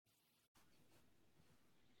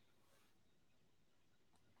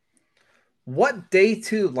What day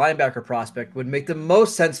two linebacker prospect would make the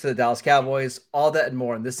most sense for the Dallas Cowboys? All that and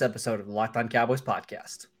more in this episode of the Locked On Cowboys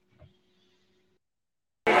podcast.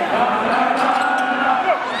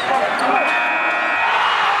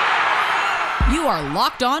 You are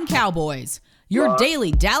Locked On Cowboys, your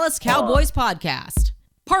daily Dallas Cowboys podcast.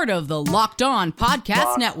 Part of the Locked On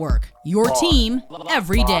Podcast Network, your team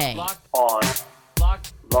every day. Locked on Cowboys.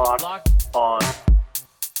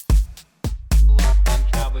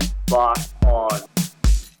 Locked on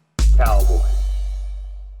Cowboys.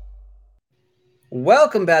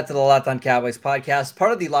 Welcome back to the Locked On Cowboys podcast,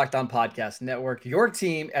 part of the Locked On Podcast Network, your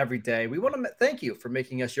team every day. We want to thank you for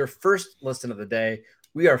making us your first listen of the day.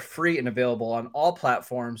 We are free and available on all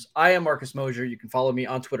platforms. I am Marcus Mosher. You can follow me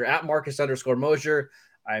on Twitter at Marcus_Mosher.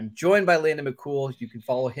 I'm joined by Landon McCool. You can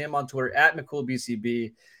follow him on Twitter at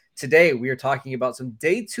McCoolBCB. Today, we are talking about some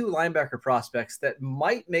day two linebacker prospects that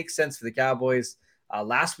might make sense for the Cowboys.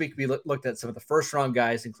 Last week, we looked at some of the first-round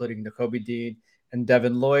guys, including Nakobe Dean and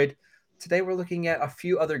Devin Lloyd. Today, we're looking at a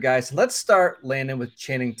few other guys. Let's start, Landon, with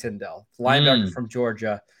Channing Tindall, linebacker from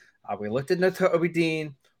Georgia. We looked at Nakobe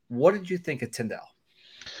Dean. What did you think of Tindall?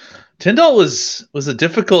 Tindall was a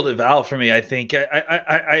difficult eval for me. I think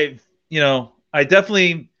I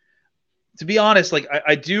definitely, to be honest,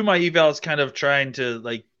 I do my evals kind of trying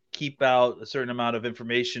to keep out a certain amount of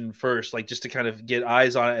information first, just to kind of get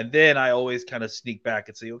eyes on it, and then I always kind of sneak back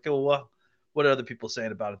and say, okay, well, what are other people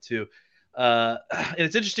saying about it too? And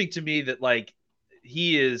it's interesting to me that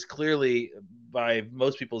he is clearly, by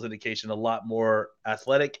most people's indication, a lot more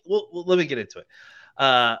athletic. Well, let me get into it.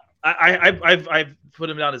 I've put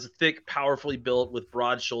him down as a thick, powerfully built, with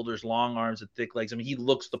broad shoulders, long arms, and thick legs. I mean, he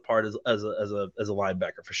looks the part as a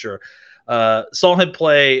linebacker for sure. Saw him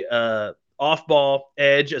play off ball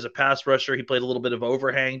edge as a pass rusher. He played a little bit of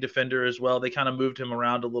overhang defender as well. They kind of moved him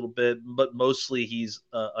around a little bit, but mostly he's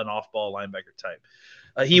an off ball linebacker type.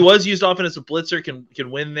 He was used often as a blitzer, can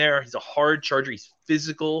win there. He's a hard charger. He's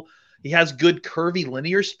physical. He has good curvy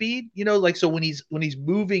linear speed, so when he's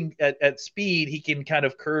moving at speed, he can kind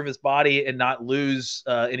of curve his body and not lose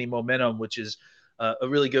any momentum, which is a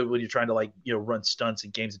really good when you're trying to run stunts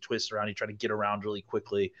and games and twists around. You try to get around really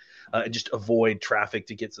quickly and just avoid traffic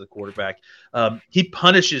to get to the quarterback. He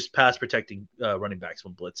punishes pass protecting running backs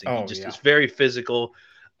when blitzing. Is very physical.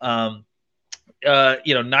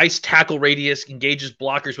 Nice tackle radius, engages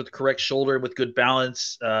blockers with the correct shoulder with good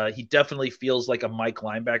balance. He definitely feels like a Mike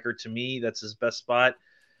linebacker to me. That's his best spot.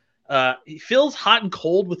 He feels hot and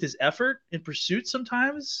cold with his effort in pursuit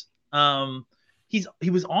sometimes. He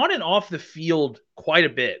was on and off the field quite a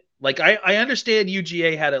bit. I understand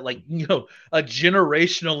UGA had a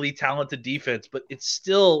generationally talented defense, but it's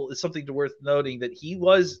still something worth noting that he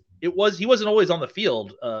wasn't always on the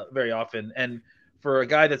field very often. And for a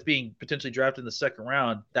guy that's being potentially drafted in the second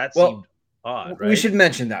round, that seemed odd, right? We should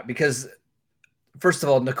mention that because, first of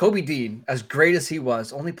all, Nakobe Dean, as great as he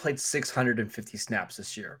was, only played 650 snaps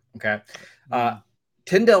this year, okay?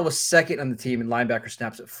 Tindall was second on the team in linebacker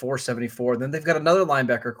snaps at 474. Then they've got another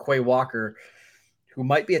linebacker, Quay Walker, who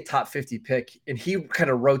might be a top 50 pick, and he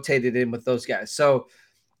kind of rotated in with those guys. So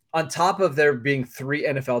on top of there being three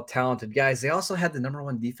NFL talented guys, they also had the number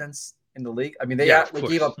one defense in the league. I mean, they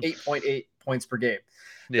gave up 8.8 points per game.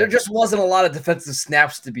 There just wasn't a lot of defensive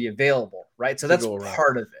snaps to be available, right? So that's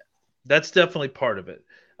part of it. That's definitely part of it.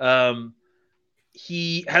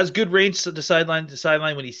 He has good range to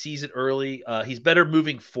sideline when he sees it early. He's better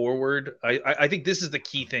moving forward. I think this is the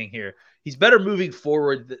key thing here. He's better moving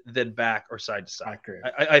forward than back or side to side.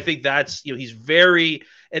 I think that's, he's very,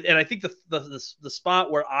 and I think the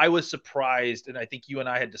spot where I was surprised, and I think you and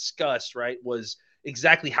I had discussed, right, was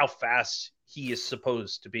exactly how fast he is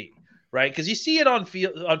supposed to be, right? Because you see it on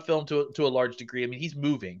film to a large degree. I mean, he's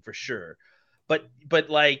moving for sure, but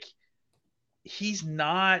he's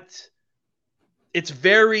not. It's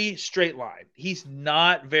very straight line. He's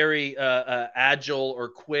not very agile or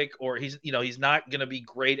quick, or he's not going to be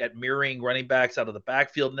great at mirroring running backs out of the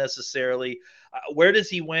backfield necessarily. Where does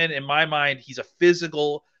he win? In my mind, he's a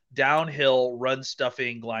physical, downhill,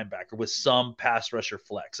 run-stuffing linebacker with some pass rusher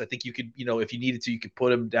flex. I think you could, if you needed to, you could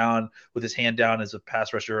put him down with his hand down as a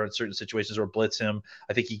pass rusher in certain situations, or blitz him.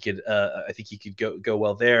 I think he could. Go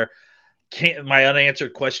well there. My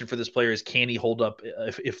unanswered question for this player is, can he hold up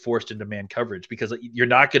if forced into man coverage? Because you're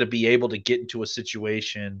not going to be able to get into a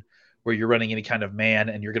situation where you're running any kind of man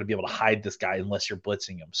and you're going to be able to hide this guy unless you're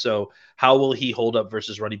blitzing him. So how will he hold up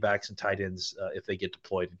versus running backs and tight ends if they get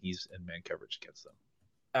deployed and he's in man coverage against them?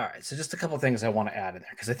 All right, so just a couple of things I want to add in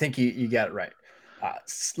there because I think you got it right.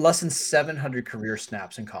 Less than 700 career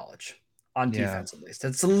snaps in college. on defense, at least.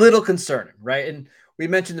 It's a little concerning, right? And we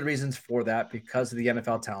mentioned the reasons for that because of the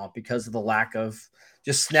NFL talent, because of the lack of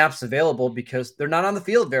just snaps available, because they're not on the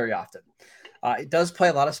field very often. It does play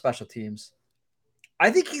a lot of special teams. I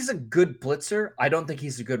think he's a good blitzer. I don't think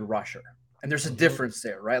he's a good rusher. And there's a difference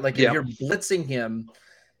there, right? Like if you're blitzing him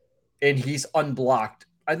and he's unblocked,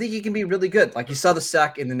 I think he can be really good. Like you saw the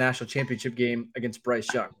sack in the national championship game against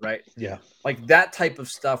Bryce Young, right? Yeah. Like that type of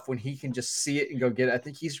stuff when he can just see it and go get it. I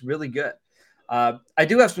think he's really good. I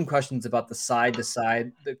do have some questions about the side to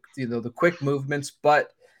side, the quick movements,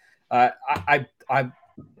 but I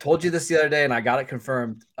told you this the other day and I got it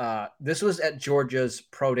confirmed. This was at Georgia's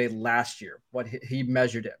pro day last year. What he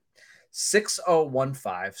measured it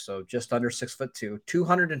 6'0", so just under 6'2",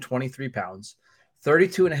 223 pounds,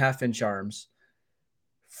 32.5-inch arms,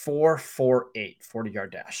 4.48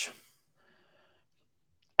 40-yard dash.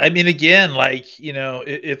 I mean, again, like, you know,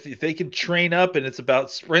 if they can train up and it's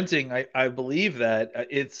about sprinting, I believe that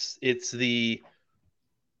it's the,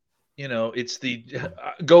 you know, it's the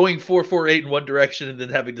going 4.48 in one direction and then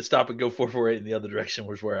having to stop and go 4.48 in the other direction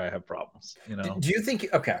was where I have problems, you know. Do you think,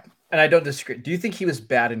 okay, and I don't disagree, do you think he was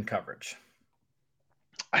bad in coverage?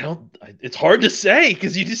 It's hard to say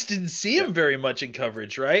because you just didn't see him very much in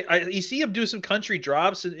coverage, right? You see him do some country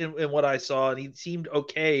drops in what I saw, and he seemed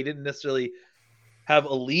okay. He didn't necessarily have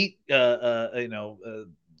elite,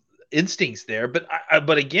 instincts there.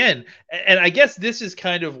 But again, and I guess this is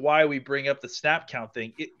kind of why we bring up the snap count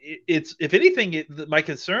thing. It's if anything, my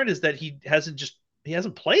concern is that he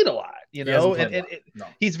hasn't played a lot, you know, no.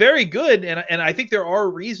 He's very good, and I think there are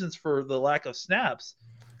reasons for the lack of snaps.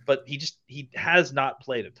 But he has not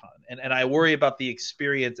played a ton. And I worry about the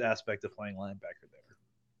experience aspect of playing linebacker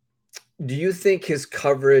there. Do you think his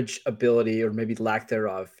coverage ability or maybe lack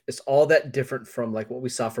thereof is all that different from like what we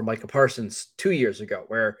saw from Micah Parsons 2 years ago,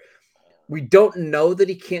 where we don't know that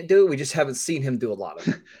he can't do it. We just haven't seen him do a lot of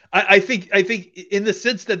it. I think in the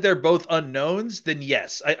sense that they're both unknowns, then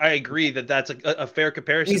yes, I agree that that's a fair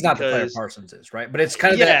comparison. He's not the player Parsons is, right? But it's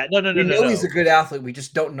kind of no. He's a good athlete. We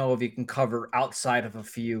just don't know if he can cover outside of a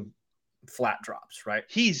few flat drops, right?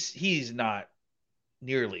 He's not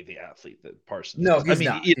nearly the athlete that Parsons. No, he's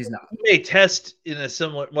not. He's not. He may test in a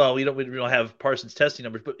similar. Well, we don't have Parsons testing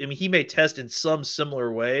numbers, but I mean he may test in some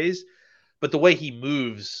similar ways, but the way he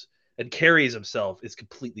moves and carries himself is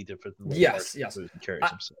completely different than the way Parsons moves and carries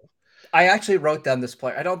himself. I actually wrote down this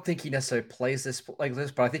player. I don't think he necessarily plays this like this,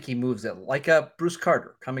 but I think he moves it like a Bruce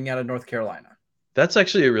Carter coming out of North Carolina. That's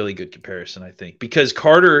actually a really good comparison, I think, because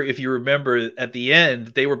Carter, if you remember at the end,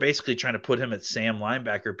 they were basically trying to put him at Sam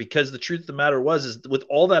linebacker because the truth of the matter is with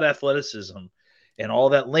all that athleticism and all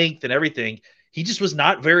that length and everything, he just was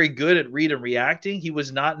not very good at read and reacting. He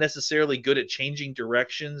was not necessarily good at changing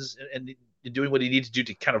directions and doing what he needed to do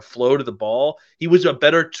to kind of flow to the ball. He was a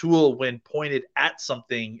better tool when pointed at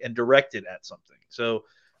something and directed at something. So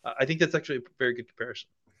I think that's actually a very good comparison.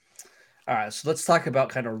 All right, so let's talk about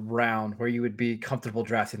kind of round where you would be comfortable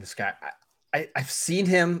drafting this guy. I've seen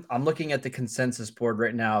him. I'm looking at the consensus board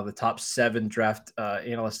right now, the top 7 draft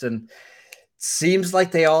analysts, and it seems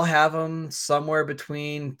like they all have him somewhere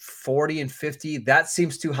between 40 and 50. That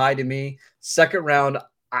seems too high to me. Second round,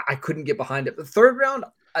 I couldn't get behind it. But third round,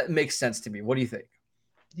 it makes sense to me. What do you think?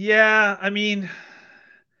 Yeah, I mean,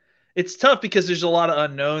 it's tough because there's a lot of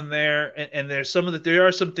unknown there, and there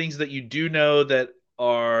are some things that you do know that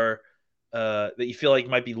are that you feel like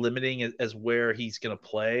might be limiting as where he's going to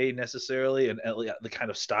play necessarily, and the kind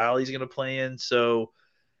of style he's going to play in. So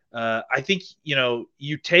I think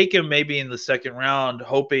you take him maybe in the second round,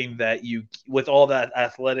 hoping that with all that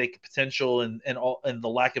athletic potential and the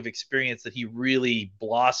lack of experience, that he really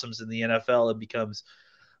blossoms in the NFL and becomes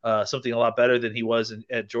something a lot better than he was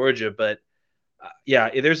at Georgia. But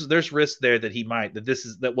there's risk there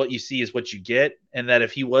that what you see is what you get. And that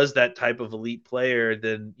if he was that type of elite player,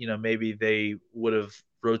 then, maybe they would have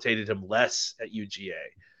rotated him less at UGA,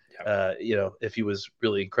 if he was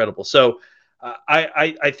really incredible. So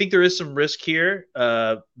I think there is some risk here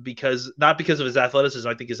not because of his athleticism.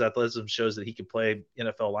 I think his athleticism shows that he can play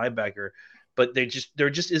NFL linebacker, but there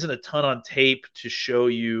just isn't a ton on tape to show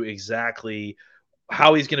you exactly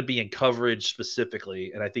how he's going to be in coverage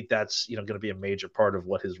specifically. And I think that's, going to be a major part of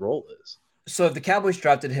what his role is. So if the Cowboys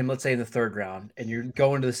drafted him, let's say in the third round, and you're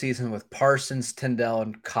going to the season with Parsons, Tyndall,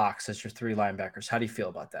 and Cox as your 3 linebackers, how do you feel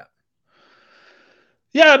about that?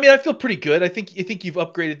 Yeah, I mean, I feel pretty good. I think you've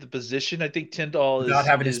upgraded the position. I think Tyndall is not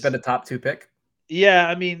having to spend a top 2 pick. Yeah,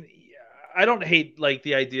 I mean, I don't hate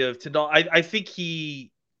the idea of Tyndall. I think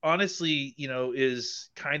he honestly, is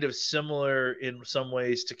kind of similar in some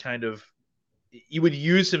ways to kind of you would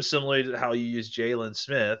use him similarly to how you use Jalen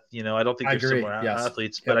Smith. I don't think I they're agree. similar Yes.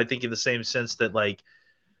 athletes, but I think in the same sense that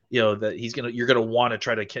that you're gonna want to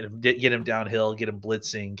try to get him downhill, get him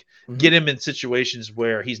blitzing, get him in situations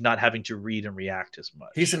where he's not having to read and react as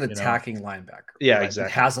much. He's an attacking linebacker. Yeah, right?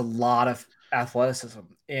 exactly. He has a lot of athleticism,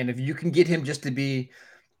 and if you can get him just to be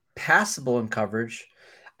passable in coverage,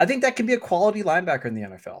 I think that can be a quality linebacker in the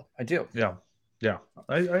NFL. I do. Yeah,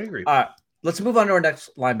 I agree. Let's move on to our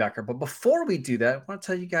next linebacker. But before we do that, I want to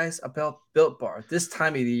tell you guys about Built Bar. This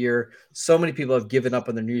time of the year, so many people have given up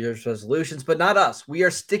on their New Year's resolutions, but not us. We are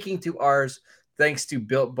sticking to ours thanks to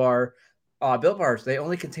Built Bar. Built Bars, they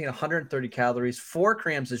only contain 130 calories, 4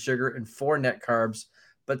 grams of sugar, and 4 net carbs,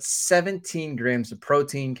 but 17 grams of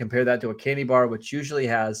protein. Compare that to a candy bar, which usually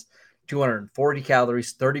has 240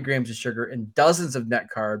 calories, 30 grams of sugar, and dozens of net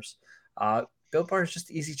carbs. Built Bar is just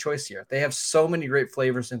the easy choice here. They have so many great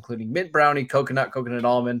flavors, including mint brownie, coconut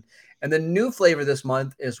almond, and the new flavor this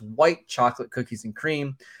month is white chocolate cookies and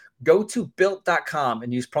cream. Go to built.com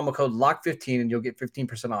and use promo code LOCK15 and you'll get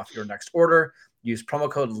 15% off your next order. Use promo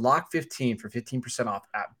code LOCK15 for 15% off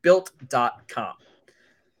at built.com.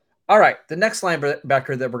 All right, the next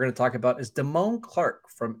linebacker that we're going to talk about is Damone Clark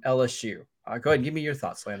from LSU. Go ahead and give me your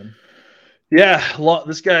thoughts, Landon. Yeah,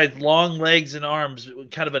 this guy, long legs and arms,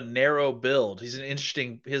 kind of a narrow build. He has an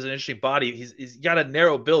interesting body. He's got a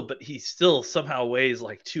narrow build, but he still somehow weighs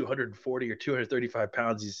like 240 or 235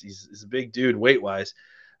 pounds. He's a big dude weight wise.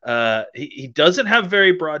 He doesn't have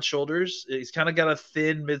very broad shoulders. He's kind of got a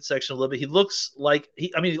thin midsection a little bit. He looks like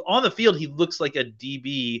on the field, he looks like a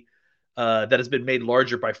DB that has been made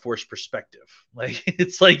larger by forced perspective. Like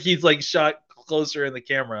it's like he's like shot closer in the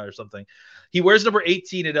camera or something. He wears number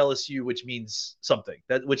 18 at LSU, which means something,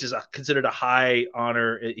 which is considered a high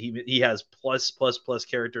honor. He has plus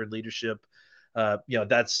character and leadership.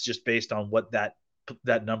 That's just based on what that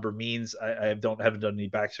number means. I haven't done any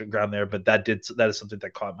background there, but that is something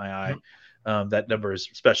that caught my eye. That number is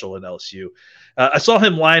special in LSU. I saw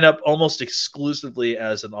him line up almost exclusively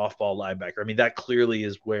as an off-ball linebacker. I mean, that clearly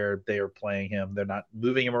is where they are playing him. They're not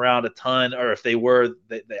moving him around a ton, or if they were,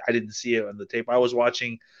 I didn't see it on the tape I was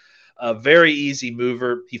watching. A very easy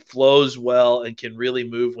mover. He flows well and can really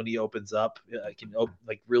move when he opens up. Can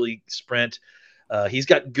really sprint. He's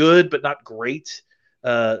got good but not great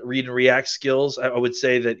read and react skills. I would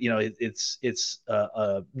say that it's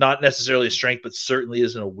not necessarily a strength, but certainly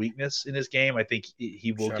isn't a weakness in his game. I think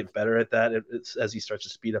he will get better at that as he starts to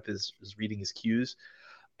speed up his reading his cues.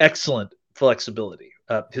 Excellent flexibility.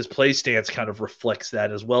 His play stance kind of reflects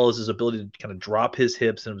that, as well as his ability to kind of drop his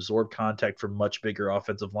hips and absorb contact from much bigger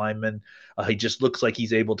offensive linemen. He just looks like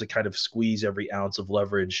he's able to kind of squeeze every ounce of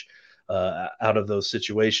leverage out of those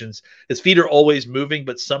situations. His feet are always moving,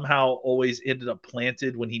 but somehow always ended up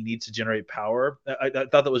planted when he needs to generate power. I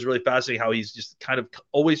thought that was really fascinating how he's just kind of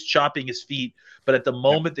always chopping his feet, but at the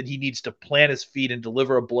moment that he needs to plant his feet and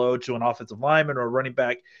deliver a blow to an offensive lineman or a running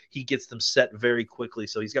back, he gets them set very quickly.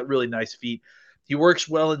 So he's got really nice feet. He works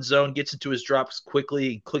well in zone, gets into his drops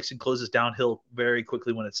quickly, clicks and closes downhill very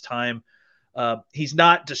quickly when it's time. He's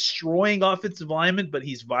not destroying offensive linemen, but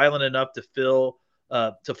he's violent enough to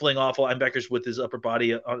fling off linebackers with his upper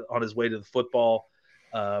body on his way to the football.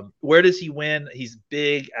 Where does he win? He's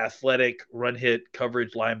big, athletic, run hit,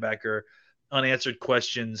 coverage linebacker, unanswered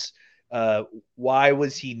questions. Why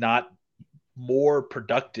was he not more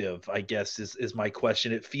productive, I guess, is my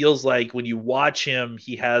question. It feels like when you watch him,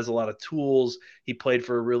 he has a lot of tools. He played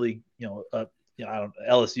for a really,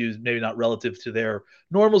 LSU is maybe not relative to their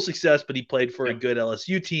normal success, but he played for a good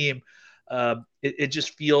LSU team. It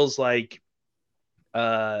just feels like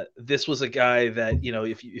this was a guy that,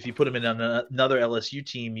 if you put him in another LSU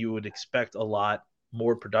team, you would expect a lot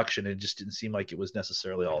more production. It just didn't seem like it was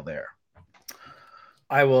necessarily all there.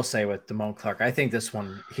 I will say with Damone Clark, I think this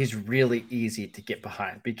one, he's really easy to get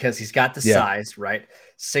behind because he's got the size, right?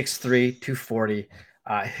 6'3", 240.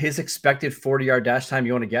 His expected 40-yard dash time,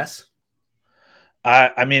 you want to guess?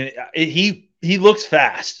 He looks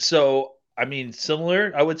fast. So,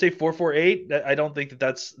 similar, I would say 4.48. I don't think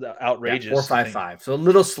that's outrageous. 4.55. So a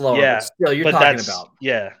little slower. Yeah. But still, you're talking about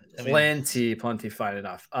plenty fine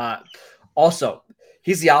enough. Also,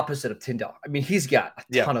 he's the opposite of Tyndall. He's got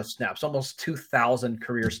a ton of snaps, almost 2,000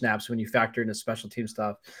 career snaps when you factor in his special team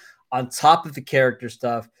stuff. On top of the character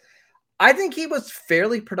stuff, I think he was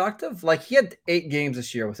fairly productive. Like, he had 8 games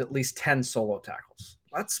this year with at least 10 solo tackles.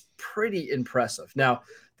 That's pretty impressive. Now,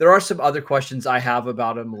 there are some other questions I have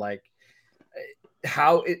about him, like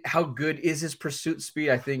how good is his pursuit speed?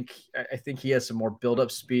 I think he has some more build-up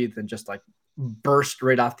speed than just like burst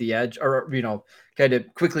right off the edge or, kind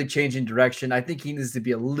of quickly changing direction. I think he needs to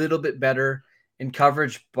be a little bit better in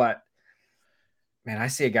coverage, but Man, I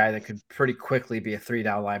see a guy that could pretty quickly be a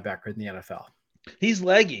 3-down linebacker in the NFL. He's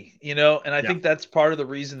leggy, and I Yeah. think that's part of the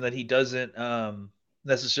reason that he doesn't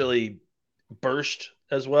necessarily burst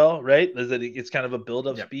as well, right? Is that it's kind of a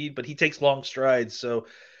build-up speed, but he takes long strides, so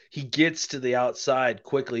he gets to the outside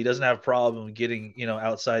quickly. He doesn't have a problem getting,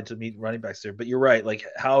 outside to meet running backs there. But you're right. Like,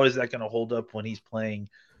 how is that going to hold up when he's playing,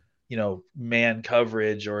 man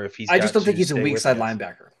coverage, or if he's? I just don't think he's a weak side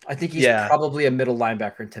linebacker. I think he's probably a middle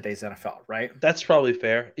linebacker in today's NFL, right? That's probably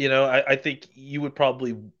fair. I think you would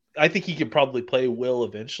probably. I think he could probably play Will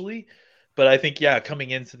eventually, but I think coming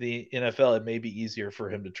into the NFL, it may be easier for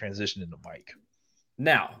him to transition into Mike.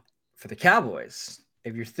 Now, for the Cowboys,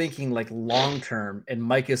 if you're thinking like long term, and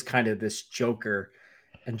Mike is kind of this joker,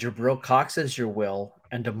 and Jabril Cox is your Will,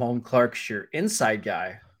 and Damone Clark's your inside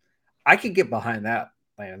guy, I could get behind that.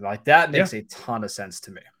 Like that makes a ton of sense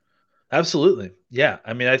to me. Absolutely. Yeah.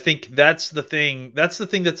 I mean, I think that's the thing. That's the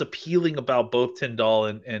thing that's appealing about both Tyndall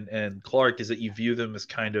and Clark, is that you view them as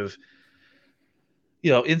kind of,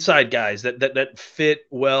 inside guys that fit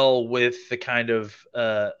well with the kind of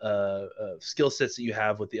skill sets that you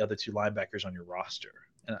have with the other two linebackers on your roster.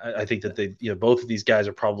 And I think that they, both of these guys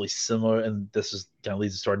are probably similar. And this is kind of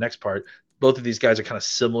leads us to our next part. Both of these guys are kind of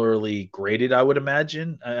similarly graded, I would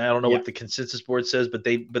imagine. I don't know what the consensus board says, but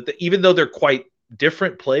even though they're quite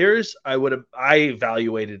different players, I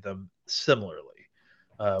evaluated them similarly.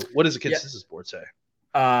 What does the consensus board say?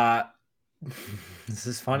 This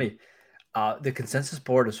is funny. The consensus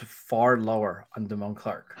board is far lower on Damone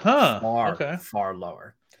Clark. Far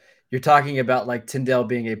lower. You're talking about like Tyndall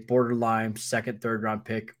being a borderline second, third round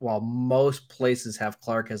pick, while most places have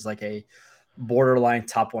Clark as like a borderline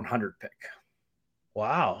top 100 pick.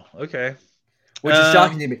 Wow. Okay. Which is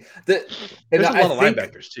shocking to me. There's a lot of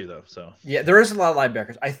linebackers too, though. So yeah, there is a lot of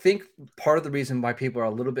linebackers. I think part of the reason why people are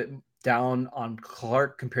a little bit down on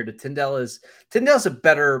Clark compared to Tyndall is Tyndall's a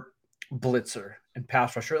better blitzer and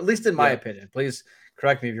pass rusher, at least in my opinion. Please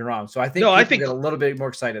correct me if you're wrong. So I think I get a little bit more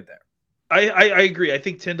excited there. I agree. I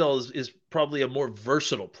think Tyndall is probably a more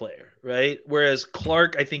versatile player, right? Whereas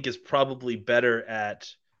Clark, I think, is probably better at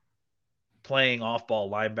playing off-ball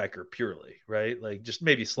linebacker purely, right? Like just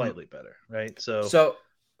maybe slightly better, right? So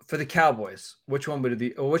for the Cowboys, which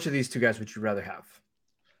of these two guys would you rather have?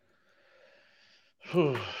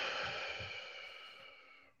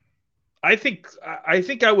 I think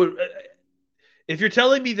I would. If you're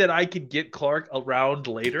telling me that I could get Clark around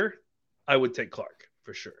later, I would take Clark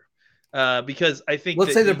for sure. Because I think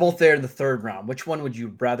let's say they're both there in the third round. Which one would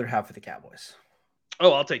you rather have for the Cowboys?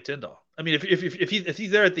 Oh, I'll take Tyndall. I mean, if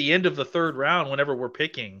he's there at the end of the third round, whenever we're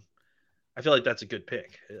picking, I feel like that's a good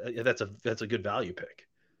pick. That's a good value pick.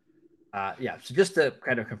 So just to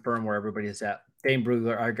kind of confirm where everybody is at, Dane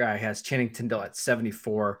Brugler, our guy, has Channing Tyndall at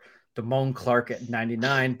 74, Damone Clark at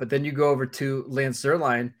 99. But then you go over to Lance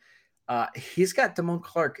Zierlein. He's got Damone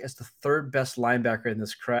Clark as the third best linebacker in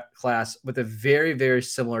this class with a very, very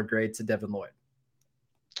similar grade to Devin Lloyd.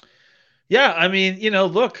 Yeah, I mean,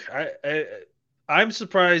 look, I'm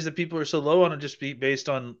surprised that people are so low on him just based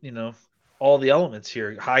on, all the elements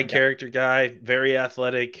here. High character guy, very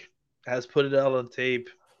athletic, has put it out on tape,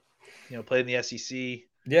 played in the SEC.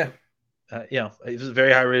 Yeah. He was a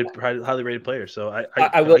very highly rated player. So I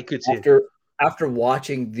could see it. After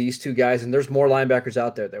watching these two guys, and there's more linebackers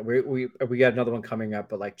out there that we got another one coming up,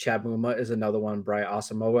 but like Chad Muma is another one, Brian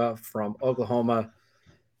Asamoah from Oklahoma.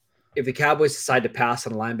 If the Cowboys decide to pass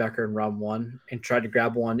on a linebacker in round 1 and try to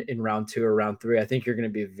grab one in round 2 or round 3, I think you're going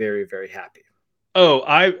to be very, very happy. Oh,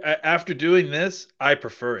 after doing this, I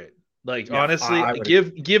prefer it. Like, honestly,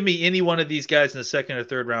 give me any one of these guys in the second or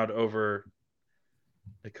third round over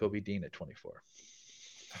Nakobe Dean at 24.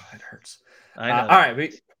 Oh, that hurts. I know. All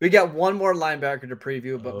right, we got one more linebacker to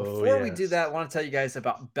preview, but before we do that, I want to tell you guys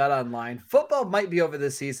about BetOnline. Football might be over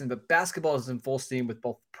this season, but basketball is in full steam with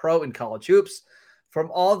both pro and college hoops. From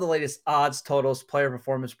all the latest odds, totals, player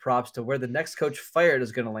performance props to where the next coach fired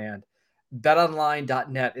is going to land,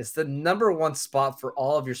 BetOnline.net is the #1 spot for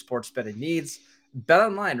all of your sports betting needs.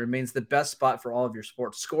 BetOnline remains the best spot for all of your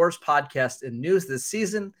sports scores, podcasts, and news this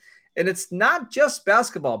season. And it's not just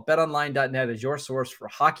basketball. BetOnline.net is your source for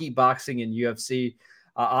hockey, boxing, and UFC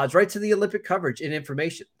odds, right to the Olympic coverage and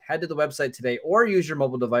information. Head to the website today or use your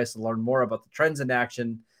mobile device to learn more about the trends in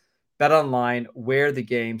action. BetOnline, where the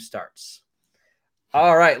game starts.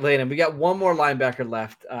 All right, Landon, we got one more linebacker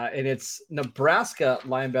left, and it's Nebraska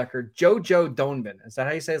linebacker JoJo Domann. Is that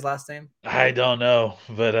how you say his last name? I don't know,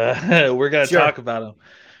 but we're going to talk about him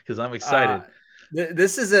because I'm excited.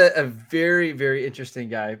 This is a very, very interesting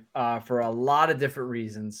guy for a lot of different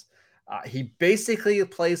reasons. He basically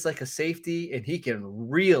plays like a safety, and he can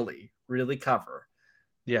really, really cover.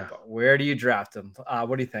 Yeah. But where do you draft him?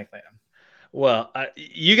 What do you think, Liam? Well,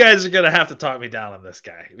 you guys are gonna have to talk me down on this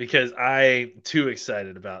guy because I'm too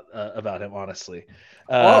excited about him. Honestly,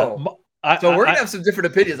 So we're gonna have some different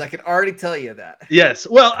opinions. I can already tell you that. Yes.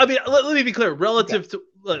 Well, I mean, let me be clear. Relative to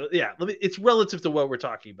it's relative to what we're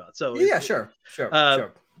talking about. So yeah, sure.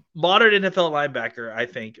 Modern NFL linebacker, I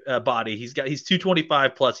think, body. He's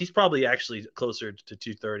 225 plus. He's probably actually closer to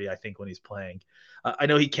 230. I think when he's playing. I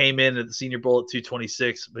know he came in at the Senior Bowl at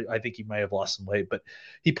 226, but I think he might have lost some weight. But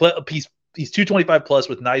he's 225 plus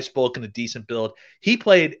with nice bulk and a decent build. He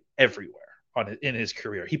played everywhere in his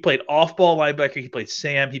career. He played off-ball linebacker. He played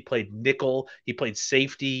Sam. He played nickel. He played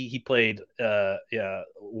safety. He played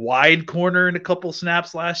wide corner in a couple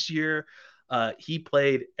snaps last year. He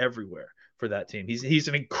played everywhere for that team. He's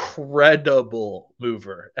an incredible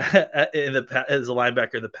mover as a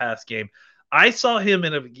linebacker in the past game. I saw him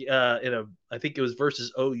in a I think it was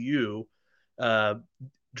versus OU.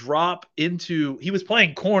 Drop into, he was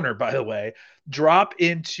playing corner, by the way, drop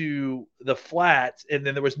into the flats, and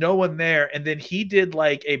then there was no one there. And then he did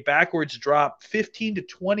like a backwards drop 15 to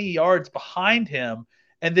 20 yards behind him,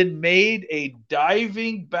 and then made a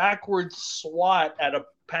diving backwards swat at a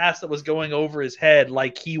pass that was going over his head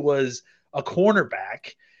like he was a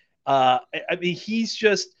cornerback. I mean,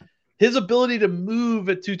 his ability to move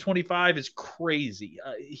at 225 is crazy.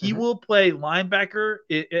 He will play linebacker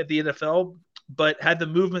at the NFL, but had the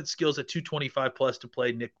movement skills at 225 plus to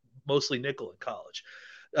play mostly nickel in college.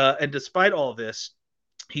 And despite all this,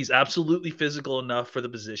 he's absolutely physical enough for the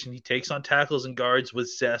position. He takes on tackles and guards with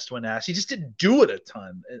zest when asked. He just didn't do it a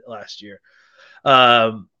ton last year.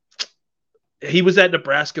 He was at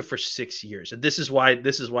Nebraska for 6 years, and this is why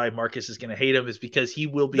Marcus is going to hate him, is because he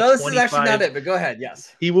will be. No, this is actually not it. But go ahead.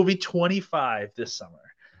 Yes, he will be 25 this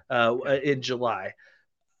summer in July.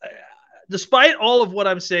 Despite all of what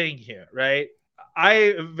I'm saying here, right? I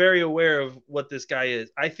am very aware of what this guy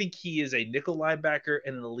is. I think he is a nickel linebacker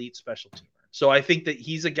and an elite special teamer. So I think that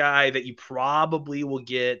he's a guy that you probably will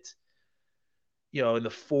get, in the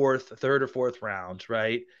third or fourth round,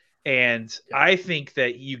 right? And I think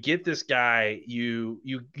that you get this guy, you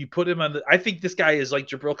put him on I think this guy is like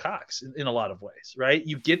Jabril Cox in a lot of ways, right?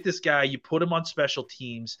 You get this guy, you put him on special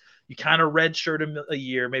teams, you kind of redshirt him a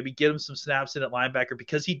year, maybe get him some snaps in at linebacker,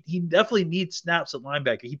 because he definitely needs snaps at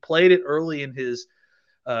linebacker. He played it early in his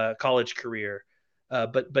college career.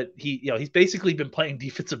 But he's basically been playing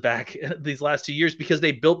defensive back these last 2 years because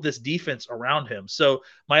they built this defense around him. So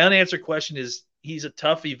my unanswered question is, he's a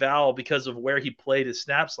tough eval because of where he played his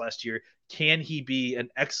snaps last year. Can he be an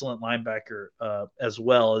excellent linebacker as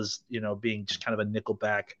well as, being just kind of a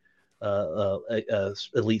nickelback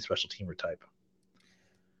elite special teamer type?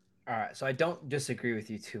 All right. So I don't disagree with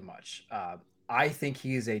you too much. I think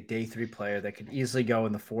he's a day 3 player that could easily go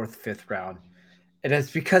in the 4th, 5th round. And it's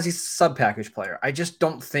because he's a sub-package player. I just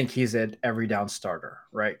don't think he's an every down starter,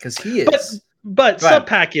 right? Because he is. But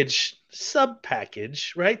sub-package,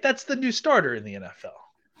 right? That's the new starter in the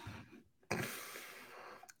NFL.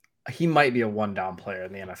 He might be a 1-down player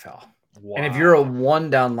in the NFL. Wow. And if you're a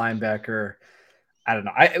 1-down linebacker, I don't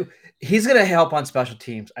know. He's going to help on special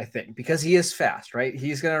teams, I think, because he is fast, right?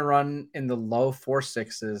 He's going to run in the low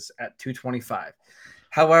 4.6s at 225.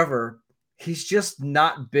 However, he's just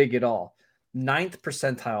not big at all. 9th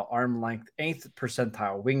percentile arm length, 8th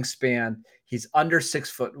percentile wingspan. He's under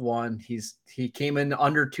 6'1". He came in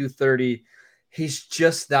under 230. He's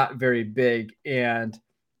just not very big. And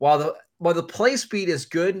while the play speed is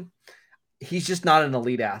good, he's just not an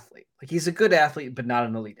elite athlete. Like, he's a good athlete, but not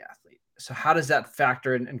an elite athlete. So how does that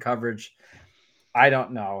factor in coverage? I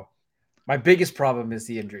don't know. My biggest problem is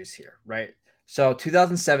the injuries here, right? So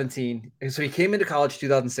 2017, so he came into college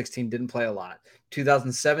 2016, didn't play a lot.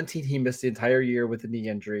 2017, he missed the entire year with a knee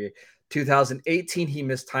injury. 2018, he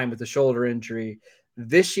missed time with a shoulder injury.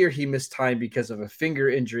 This year, he missed time because of a finger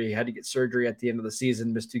injury. He had to get surgery at the end of the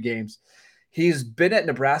season, missed 2 games. He's been at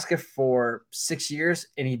Nebraska for 6 years,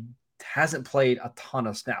 and he hasn't played a ton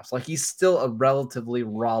of snaps. Like, he's still a relatively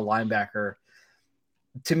raw linebacker.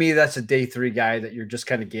 To me, that's a day 3 guy that you're just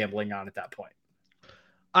kind of gambling on at that point.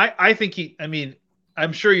 I think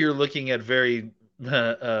I'm sure you're looking at very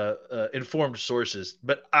informed sources,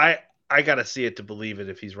 but I got to see it to believe it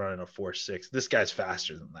if he's running a 4.6. This guy's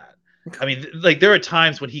faster than that. I mean, like, there are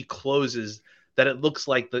times when he closes that it looks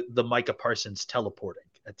like the Micah Parsons teleporting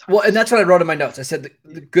at times. Well, and that's what I wrote in my notes. I said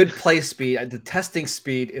the good play speed, the testing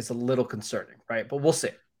speed is a little concerning, right? But we'll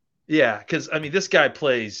see. Yeah, because, I mean, this guy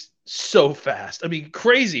plays so fast. I mean,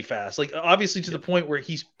 crazy fast. Like, obviously to the point where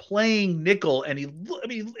he's playing nickel, and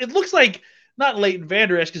it looks like not Leighton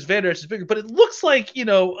Vander Esch because Vander Esch is bigger, but it looks like, a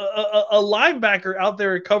linebacker out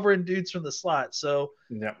there covering dudes from the slot. So,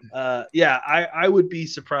 I would be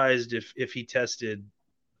surprised if he tested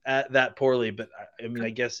that poorly, but I mean, I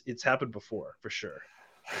guess it's happened before for sure.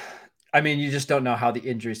 I mean, you just don't know how the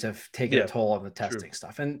injuries have taken a toll on the testing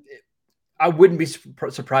stuff. And I wouldn't be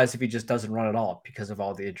surprised if he just doesn't run at all because of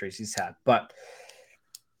all the injuries he's had. But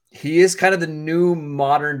he is kind of the new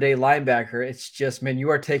modern day linebacker. It's just, man, you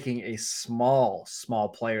are taking a small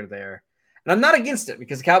player there. And I'm not against it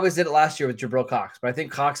because the Cowboys did it last year with Jabril Cox. But I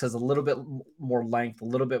think Cox has a little bit more length, a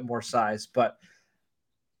little bit more size. But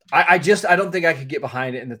I don't think I could get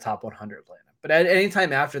behind it in the top 100, Landon. But at any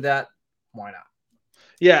time after that, why not?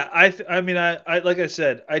 Yeah, I mean, like I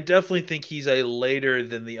said, I definitely think he's a later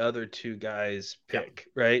than the other two guys pick,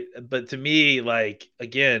 right? But to me, like,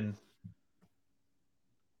 again,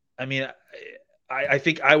 I mean, I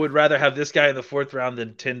think I would rather have this guy in the 4th round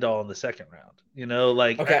than Tyndall in the 2nd round.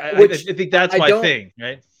 I think that's my thing,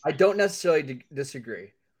 right? I don't necessarily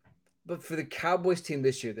disagree. But for the Cowboys team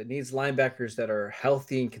this year that needs linebackers that are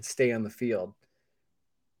healthy and can stay on the field,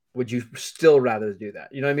 would you still rather do that?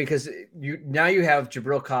 You know what I mean? Because you have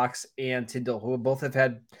Jabril Cox and Tyndall, who both have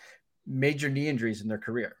had major knee injuries in their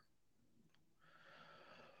career.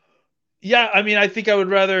 Yeah, I mean, I think I would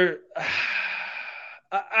rather.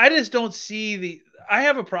 I just don't see I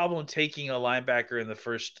have a problem taking a linebacker in the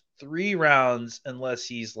first 3 rounds unless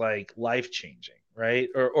he's like life changing, right?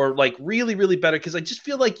 Or like really, really better. Because I just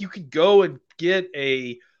feel like you could go and get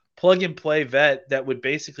a plug and play vet that would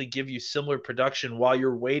basically give you similar production while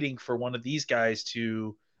you're waiting for one of these guys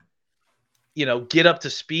to, get up to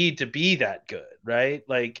speed to be that good, right?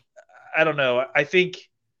 Like, I don't know. I think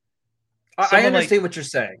I understand what you're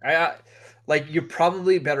saying. You're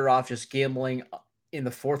probably better off just gambling in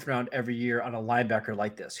the 4th round every year on a linebacker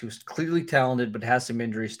like this, who's clearly talented but has some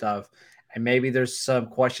injury stuff, and maybe there's some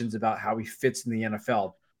questions about how he fits in the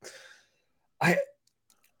NFL.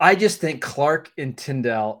 I just think Clark and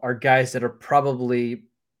Tyndall are guys that are probably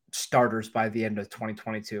starters by the end of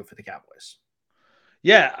 2022 for the Cowboys.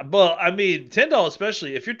 Yeah, well, I mean, Tyndall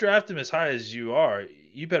especially, if you draft him as high as you are,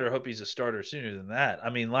 you better hope he's a starter sooner than that. I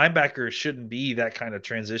mean, linebackers shouldn't be that kind of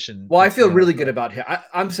transition. Well, I feel really good about him.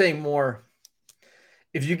 I'm saying more,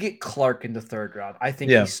 if you get Clark in the 3rd round, I think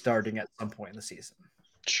he's starting at some point in the season.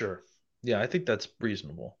 Sure. Yeah, I think that's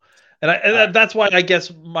reasonable. And that's why I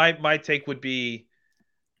guess my take would be,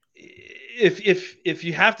 if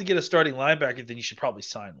you have to get a starting linebacker, then you should probably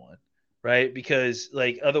sign one, right? Because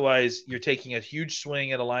like otherwise you're taking a huge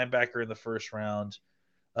swing at a linebacker in the 1st round,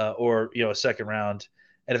 or a 2nd round,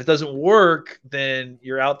 and if it doesn't work, then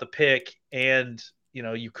you're out the pick, and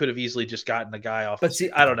you could have easily just gotten a guy off. But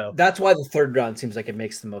see, I don't know. That's why the 3rd round seems like it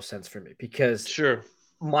makes the most sense for me because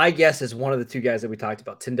my guess is one of the 2 guys that we talked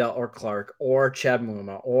about, Tyndall or Clark or Chad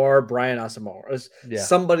Muma or Brian Asamoah,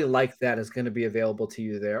 somebody like that is going to be available to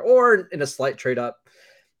you there or in a slight trade up.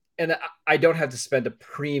 And I don't have to spend a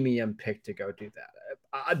premium pick to go do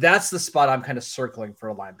that. That's the spot I'm kind of circling for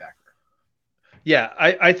a linebacker. Yeah,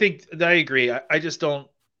 I think I agree. I just don't.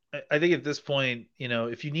 I think at this point,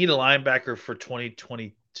 if you need a linebacker for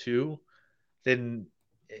 2022, then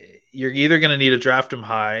you're either going to need to draft him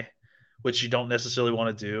high, which you don't necessarily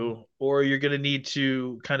want to do, or you're going to need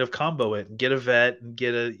to kind of combo it and get a vet and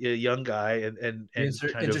get a young guy. And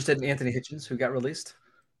interested in Anthony Hitchens, who got released?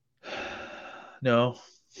 No,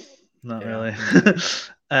 not really.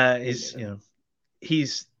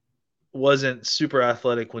 He's wasn't super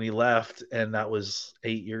athletic when he left, and that was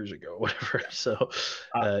 8 years ago, whatever. So,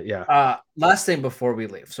 last thing before we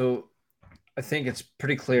leave. So I think it's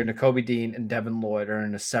pretty clear Nakobe Dean and Devin Lloyd are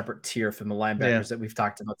in a separate tier from the linebackers that we've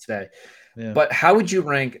talked about today. Yeah. But how would you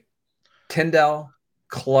rank Tyndall,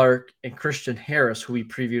 Clark, and Christian Harris, who we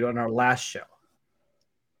previewed on our last show?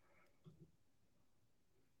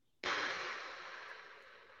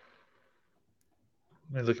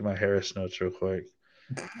 Let me look at my Harris notes real quick.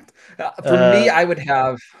 For me, I would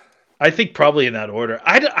have. I think probably in that order.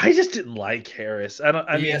 I just didn't like Harris.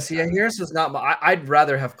 Harris was not. I'd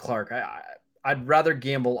rather have Clark. I'd rather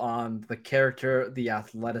gamble on the character, the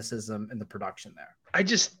athleticism, and the production there. I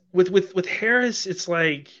just with Harris, it's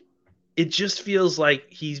like it just feels like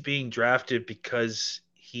he's being drafted because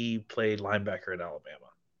he played linebacker at Alabama.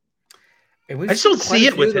 And I just don't see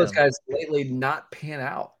it with those guys lately not pan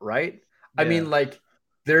out, right? Yeah. I mean, like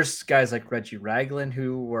there's guys like Reggie Ragland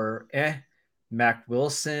who were Mac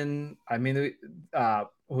Wilson. I mean,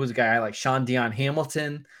 who's a guy I like? Sean Dion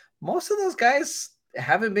Hamilton. Most of those guys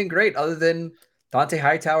haven't been great, other than Dante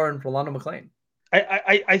Hightower and Rolando McClain.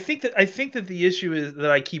 I think that the issue is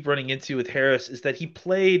that I keep running into with Harris is that he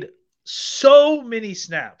played so many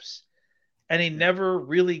snaps and he never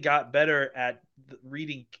really got better at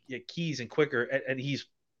reading keys and quicker. And he's,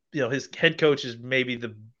 his head coach is maybe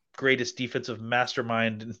the greatest defensive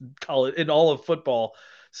mastermind in all of football.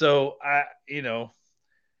 So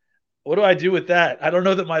what do I do with that? I don't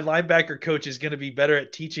know that my linebacker coach is going to be better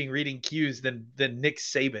at teaching reading cues than Nick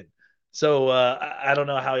Saban. So I don't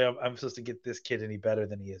know how I'm supposed to get this kid any better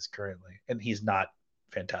than he is currently. And he's not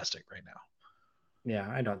fantastic right now. Yeah,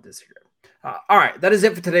 I don't disagree. All right, that is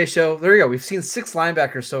it for today's show. There you go. We've seen 6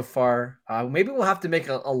 linebackers so far. Maybe we'll have to make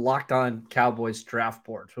a Locked On Cowboys draft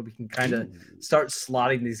board so we can kind of start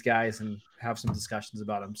slotting these guys and have some discussions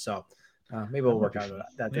about them. So maybe we'll work out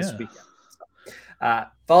that this weekend. So,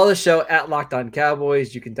 follow the show at Locked On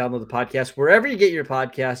Cowboys. You can download the podcast wherever you get your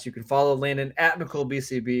podcasts. You can follow Landon at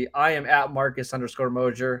McCoolBCB. I am at Marcus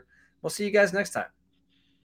 _Mosier. We'll see you guys next time.